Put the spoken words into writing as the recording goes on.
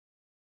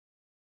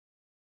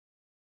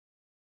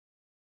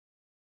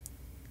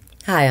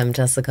Hi, I'm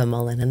Jessica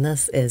Mullen, and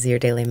this is your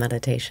daily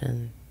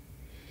meditation.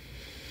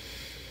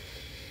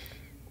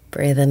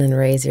 Breathe in and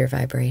raise your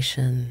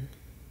vibration.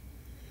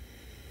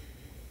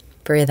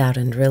 Breathe out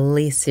and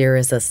release your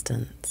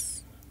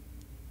resistance.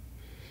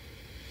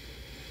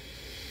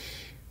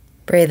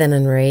 Breathe in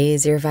and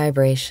raise your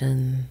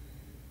vibration.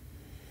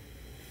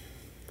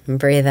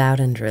 Breathe out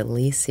and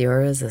release your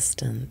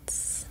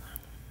resistance.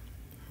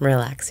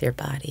 Relax your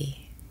body.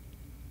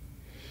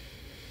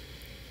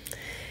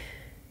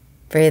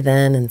 Breathe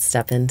in and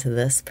step into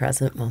this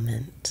present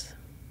moment.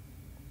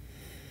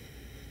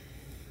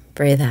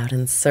 Breathe out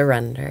and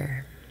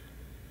surrender.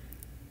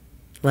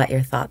 Let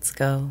your thoughts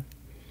go.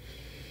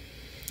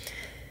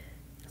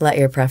 Let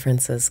your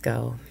preferences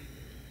go.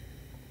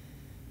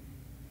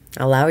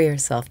 Allow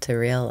yourself to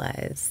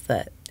realize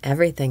that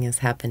everything is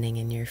happening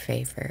in your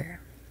favor.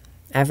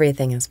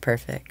 Everything is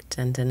perfect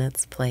and in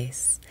its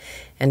place,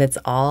 and it's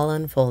all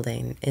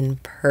unfolding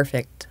in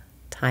perfect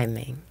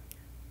timing.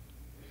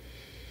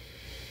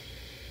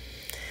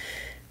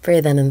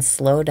 Breathe in and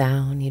slow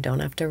down. You don't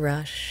have to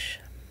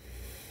rush.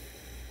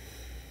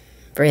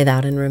 Breathe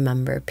out and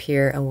remember,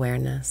 pure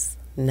awareness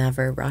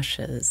never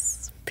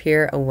rushes.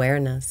 Pure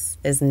awareness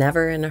is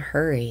never in a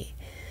hurry.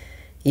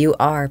 You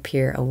are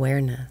pure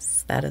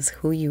awareness. That is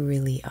who you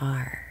really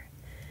are.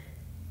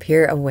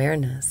 Pure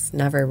awareness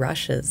never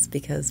rushes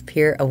because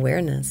pure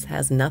awareness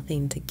has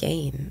nothing to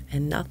gain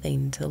and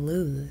nothing to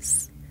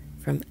lose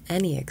from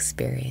any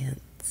experience.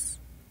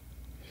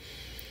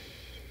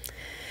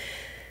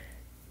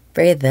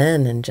 Breathe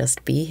in and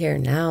just be here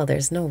now.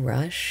 There's no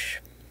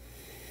rush.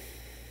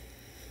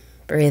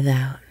 Breathe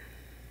out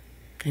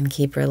and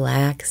keep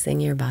relaxing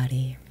your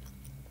body.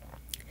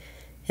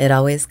 It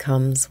always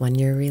comes when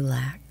you're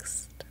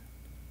relaxed.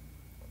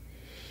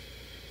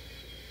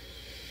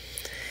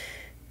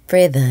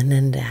 Breathe in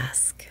and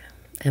ask,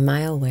 am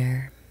I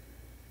aware?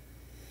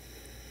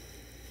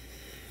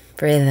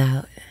 Breathe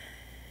out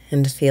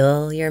and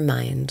feel your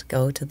mind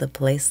go to the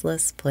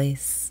placeless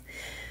place.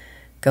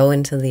 Go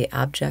into the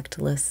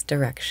objectless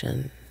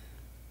direction.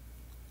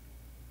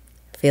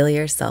 Feel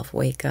yourself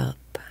wake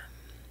up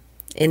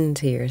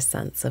into your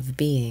sense of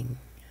being.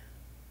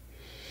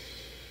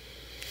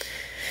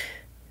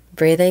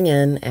 Breathing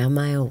in, am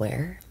I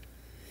aware?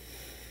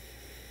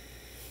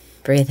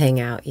 Breathing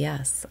out,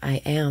 yes,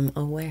 I am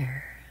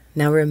aware.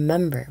 Now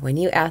remember, when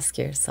you ask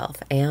yourself,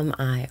 am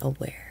I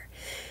aware?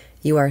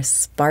 You are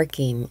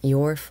sparking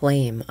your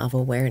flame of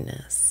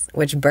awareness,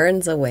 which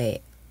burns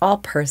away all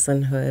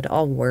personhood,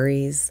 all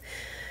worries,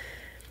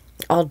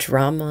 all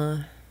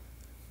drama.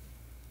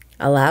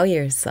 Allow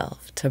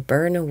yourself to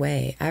burn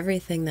away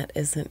everything that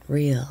isn't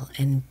real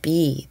and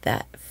be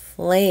that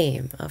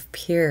flame of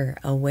pure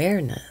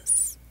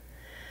awareness.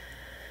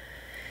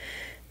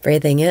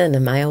 Breathing in,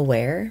 am I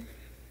aware?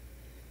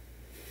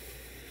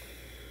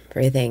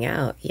 Breathing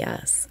out,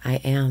 yes, I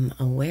am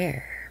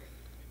aware.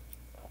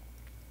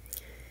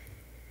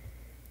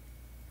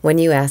 When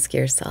you ask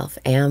yourself,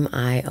 am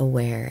I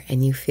aware,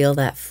 and you feel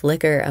that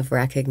flicker of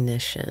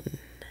recognition,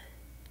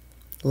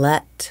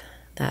 let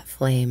that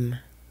flame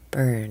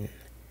burn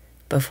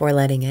before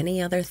letting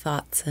any other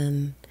thoughts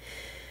in.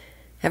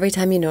 Every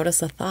time you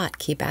notice a thought,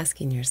 keep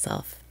asking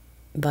yourself,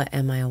 but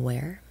am I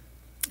aware?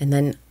 And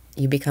then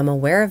you become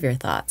aware of your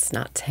thoughts,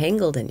 not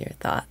tangled in your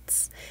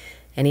thoughts.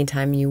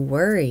 Anytime you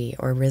worry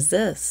or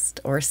resist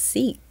or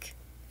seek,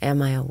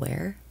 am I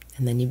aware?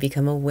 And then you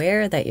become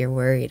aware that you're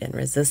worried and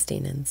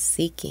resisting and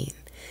seeking.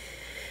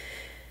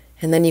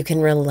 And then you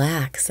can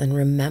relax and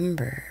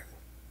remember,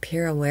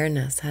 pure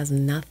awareness has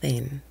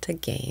nothing to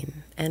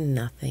gain and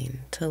nothing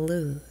to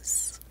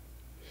lose.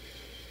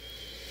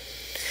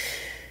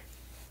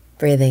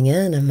 Breathing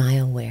in, am I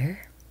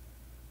aware?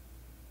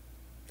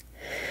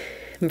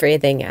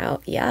 Breathing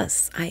out,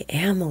 yes, I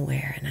am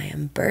aware, and I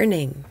am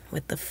burning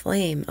with the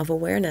flame of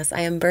awareness.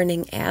 I am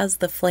burning as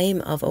the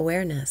flame of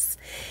awareness.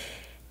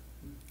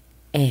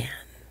 And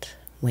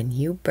when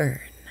you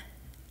burn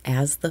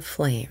as the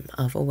flame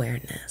of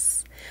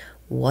awareness,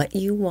 what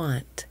you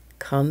want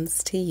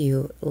comes to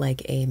you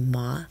like a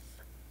moth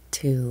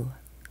to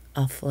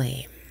a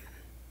flame.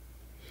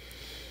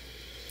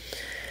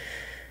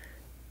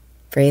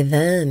 Breathe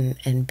in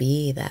and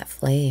be that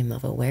flame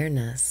of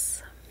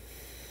awareness.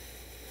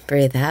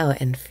 Breathe out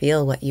and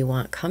feel what you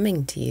want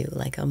coming to you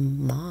like a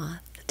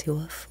moth to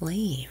a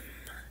flame.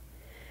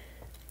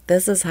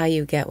 This is how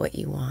you get what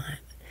you want.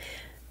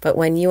 But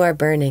when you are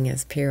burning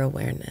as pure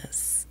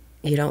awareness,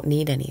 you don't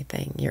need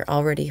anything. You're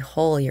already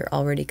whole, you're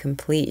already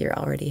complete, you're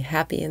already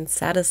happy and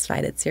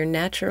satisfied. It's your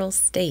natural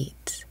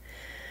state.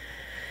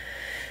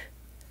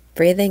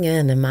 Breathing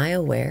in, am I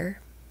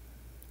aware?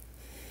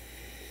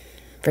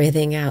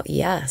 Breathing out,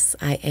 yes,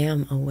 I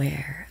am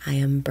aware. I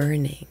am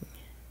burning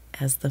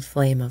as the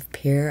flame of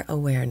pure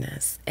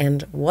awareness.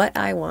 And what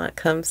I want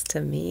comes to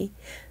me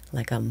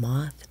like a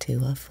moth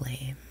to a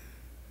flame.